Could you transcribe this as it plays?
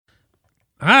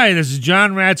Hi, this is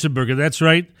John Ratzenberger. That's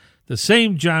right, the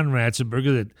same John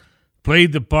Ratzenberger that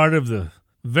played the part of the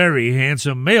very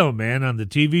handsome mailman on the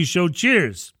TV show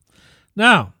Cheers.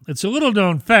 Now, it's a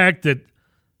little-known fact that,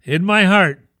 in my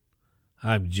heart,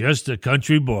 I'm just a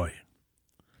country boy.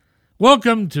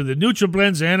 Welcome to the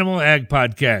NutriBlends Animal Ag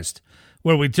Podcast,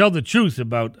 where we tell the truth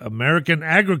about American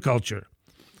agriculture.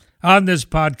 On this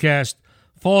podcast,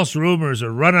 false rumors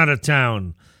are run out of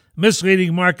town,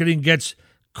 misleading marketing gets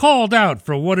called out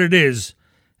for what it is,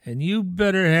 and you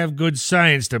better have good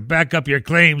science to back up your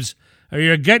claims or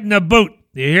you're getting a boot.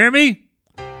 You hear me?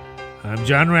 I'm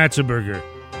John Ratzenberger,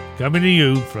 coming to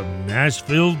you from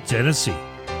Nashville, Tennessee.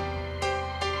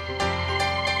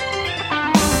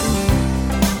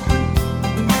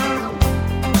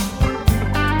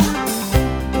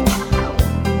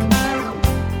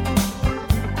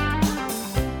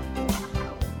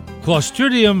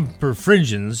 Clostridium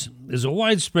perfringens is a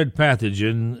widespread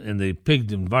pathogen in the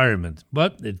pig environment,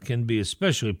 but it can be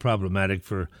especially problematic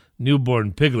for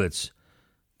newborn piglets.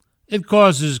 It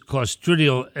causes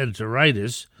clostridial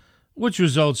enteritis, which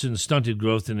results in stunted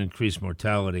growth and increased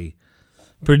mortality.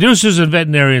 Producers and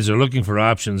veterinarians are looking for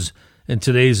options in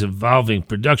today's evolving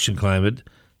production climate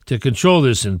to control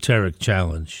this enteric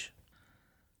challenge.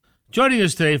 Joining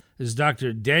us today is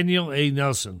Dr. Daniel A.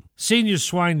 Nelson, Senior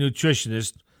Swine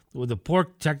Nutritionist with the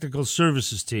Pork Technical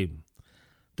Services team.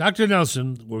 Dr.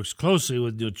 Nelson works closely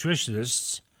with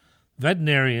nutritionists,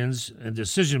 veterinarians, and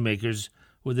decision-makers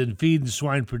within feed and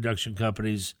swine production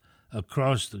companies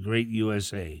across the great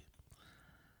USA.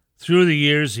 Through the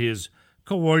years, he has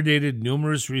coordinated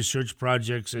numerous research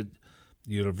projects at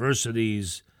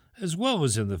universities as well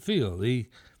as in the field.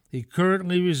 He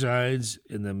currently resides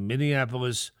in the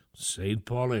Minneapolis-St.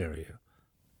 Paul area.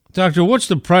 Doctor, what's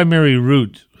the primary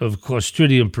root of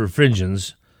Clostridium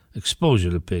perfringens exposure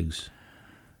to pigs?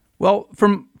 Well,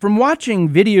 from watching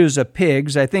videos of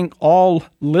pigs, I think all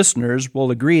listeners will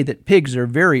agree that pigs are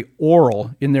very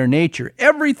oral in their nature.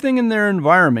 Everything in their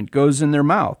environment goes in their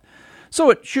mouth. So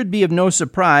it should be of no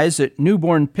surprise that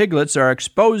newborn piglets are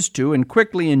exposed to and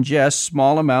quickly ingest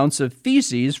small amounts of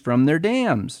feces from their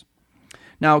dams.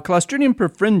 Now, Clostridium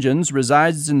perfringens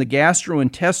resides in the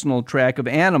gastrointestinal tract of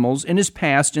animals and is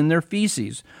passed in their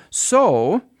feces.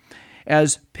 So,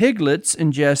 as piglets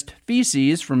ingest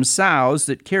feces from sows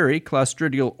that carry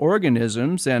clostridial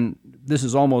organisms, and this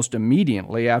is almost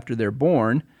immediately after they're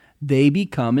born, they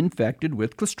become infected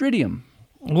with Clostridium.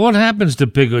 What happens to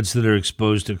piglets that are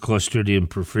exposed to Clostridium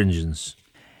perfringens?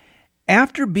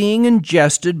 After being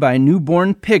ingested by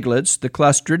newborn piglets, the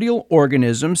clostridial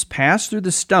organisms pass through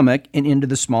the stomach and into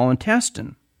the small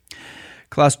intestine.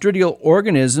 Clostridial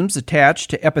organisms attach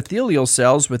to epithelial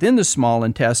cells within the small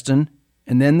intestine,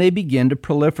 and then they begin to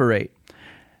proliferate.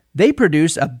 They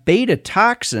produce a beta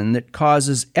toxin that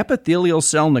causes epithelial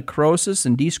cell necrosis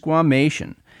and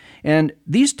desquamation. And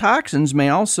these toxins may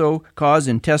also cause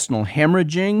intestinal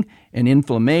hemorrhaging and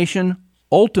inflammation,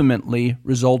 ultimately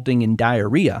resulting in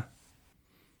diarrhea.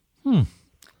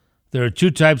 There are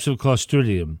two types of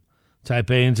Clostridium,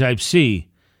 type A and type C.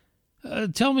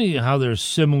 Tell me how they're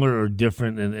similar or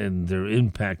different in their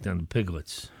impact on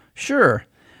piglets. Sure.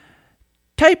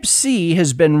 Type C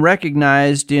has been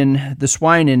recognized in the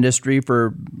swine industry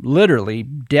for literally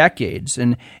decades,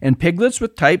 and piglets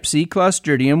with type C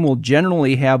Clostridium will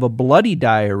generally have a bloody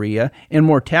diarrhea, and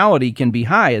mortality can be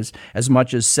high, as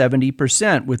much as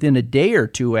 70% within a day or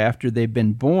two after they've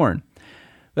been born.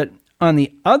 But on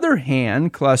the other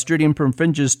hand, Clostridium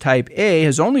perfringens type A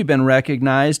has only been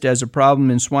recognized as a problem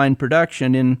in swine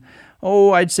production in,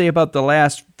 I'd say about the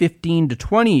last 15 to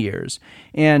 20 years.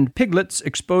 And piglets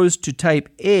exposed to type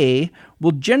A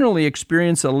will generally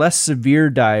experience a less severe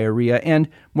diarrhea, and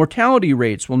mortality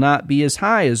rates will not be as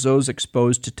high as those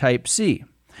exposed to type C.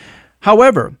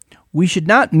 However, we should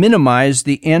not minimize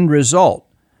the end result.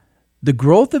 The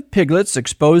growth of piglets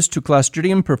exposed to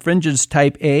Clostridium perfringens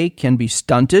type A can be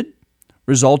stunted,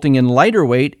 resulting in lighter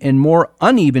weight and more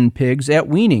uneven pigs at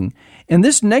weaning, and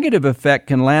this negative effect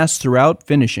can last throughout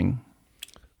finishing.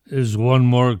 Is one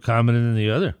more common than the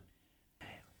other?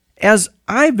 As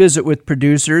I visit with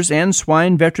producers and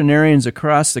swine veterinarians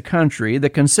across the country, the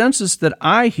consensus that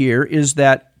I hear is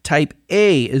that type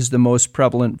A is the most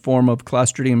prevalent form of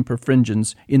Clostridium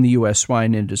perfringens in the U.S.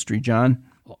 swine industry, John.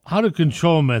 How do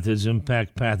control methods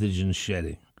impact pathogen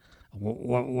shedding?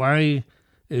 Why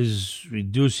is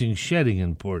reducing shedding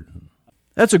important?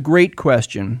 That's a great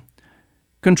question.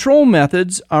 Control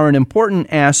methods are an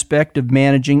important aspect of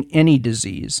managing any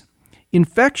disease.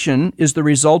 Infection is the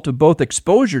result of both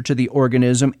exposure to the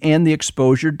organism and the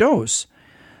exposure dose.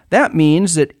 That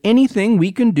means that anything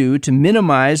we can do to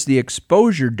minimize the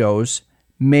exposure dose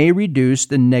may reduce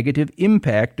the negative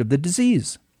impact of the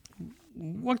disease.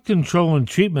 What control and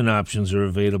treatment options are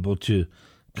available to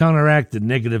counteract the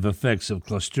negative effects of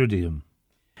Clostridium?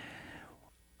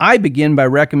 I begin by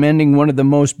recommending one of the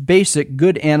most basic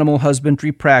good animal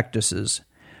husbandry practices.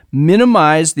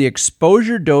 Minimize the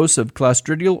exposure dose of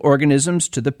Clostridial organisms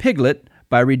to the piglet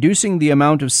by reducing the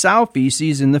amount of sow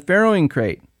feces in the farrowing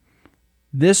crate.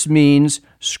 This means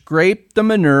scrape the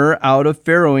manure out of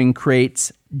farrowing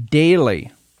crates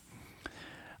daily.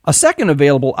 A second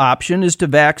available option is to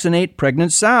vaccinate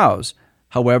pregnant sows.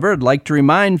 However, I'd like to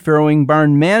remind farrowing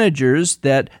barn managers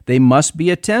that they must be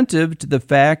attentive to the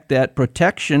fact that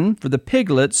protection for the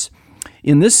piglets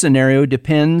in this scenario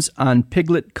depends on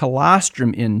piglet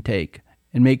colostrum intake,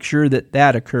 and make sure that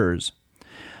that occurs.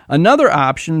 Another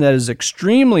option that is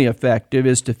extremely effective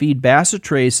is to feed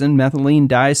bacitracin methylene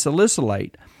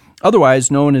disalicylate,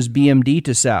 otherwise known as BMD,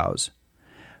 to sows.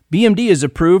 BMD is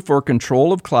approved for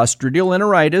control of Clostridial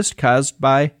enteritis caused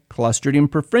by Clostridium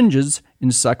perfringens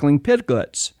in suckling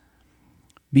piglets.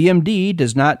 BMD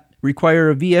does not require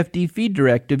a VFD feed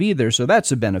directive either, so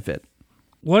that's a benefit.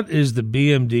 What is the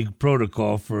BMD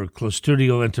protocol for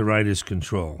Clostridial enteritis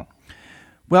control?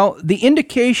 Well, the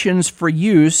indications for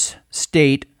use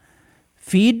state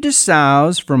feed to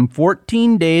sows from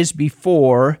 14 days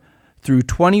before through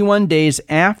 21 days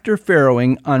after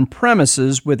farrowing on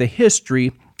premises with a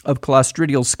history of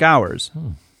Clostridial scours.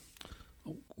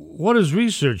 What has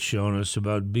research shown us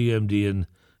about BMD and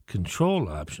control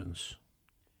options?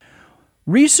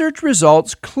 Research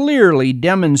results clearly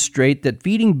demonstrate that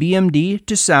feeding BMD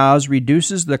to sows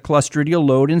reduces the Clostridial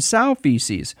load in sow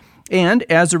feces, and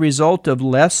as a result of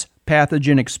less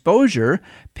pathogen exposure,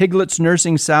 piglets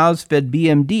nursing sows fed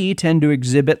BMD tend to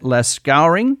exhibit less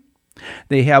scouring,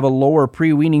 they have a lower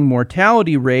pre-weaning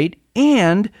mortality rate,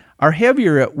 and are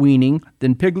heavier at weaning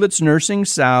than piglets nursing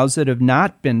sows that have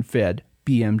not been fed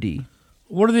BMD.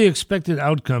 What are the expected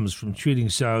outcomes from treating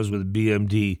sows with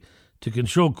BMD to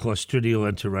control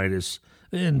Clostridial enteritis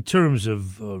in terms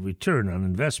of return on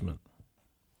investment?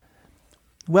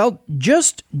 Well,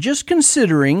 just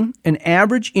considering an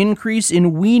average increase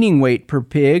in weaning weight per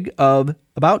pig of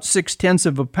about 0.6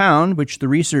 of a pound, which the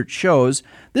research shows,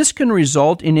 this can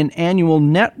result in an annual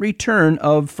net return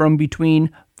of from between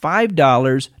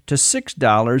 $5 to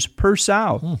 $6 per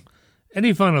sow.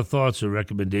 Any final thoughts or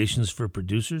recommendations for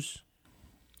producers?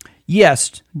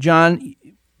 Yes, John.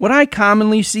 What I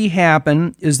commonly see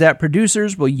happen is that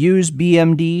producers will use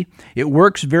BMD. It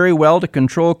works very well to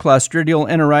control Clostridial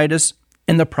enteritis,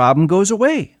 and the problem goes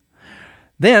away.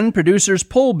 Then producers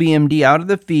pull BMD out of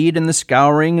the feed, and the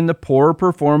scouring and the poor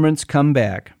performance come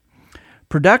back.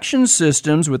 Production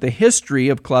systems with a history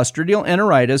of Clostridial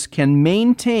enteritis can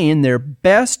maintain their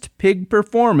best pig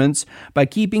performance by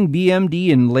keeping BMD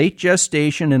in late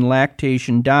gestation and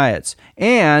lactation diets.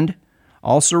 And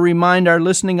also remind our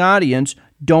listening audience,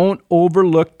 don't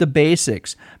overlook the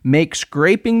basics. Make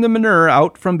scraping the manure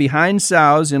out from behind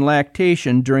sows in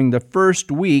lactation during the first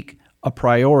week a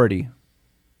priority.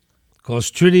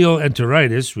 Clostridial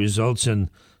enteritis results in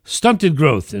stunted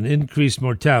growth and increased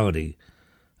mortality.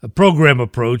 A program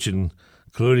approach,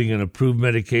 including an approved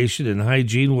medication and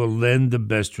hygiene, will lend the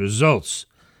best results.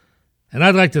 And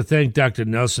I'd like to thank Dr.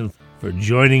 Nelson for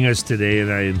joining us today,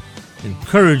 and I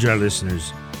encourage our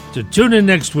listeners to tune in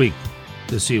next week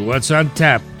to see what's on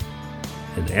tap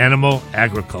in animal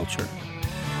agriculture.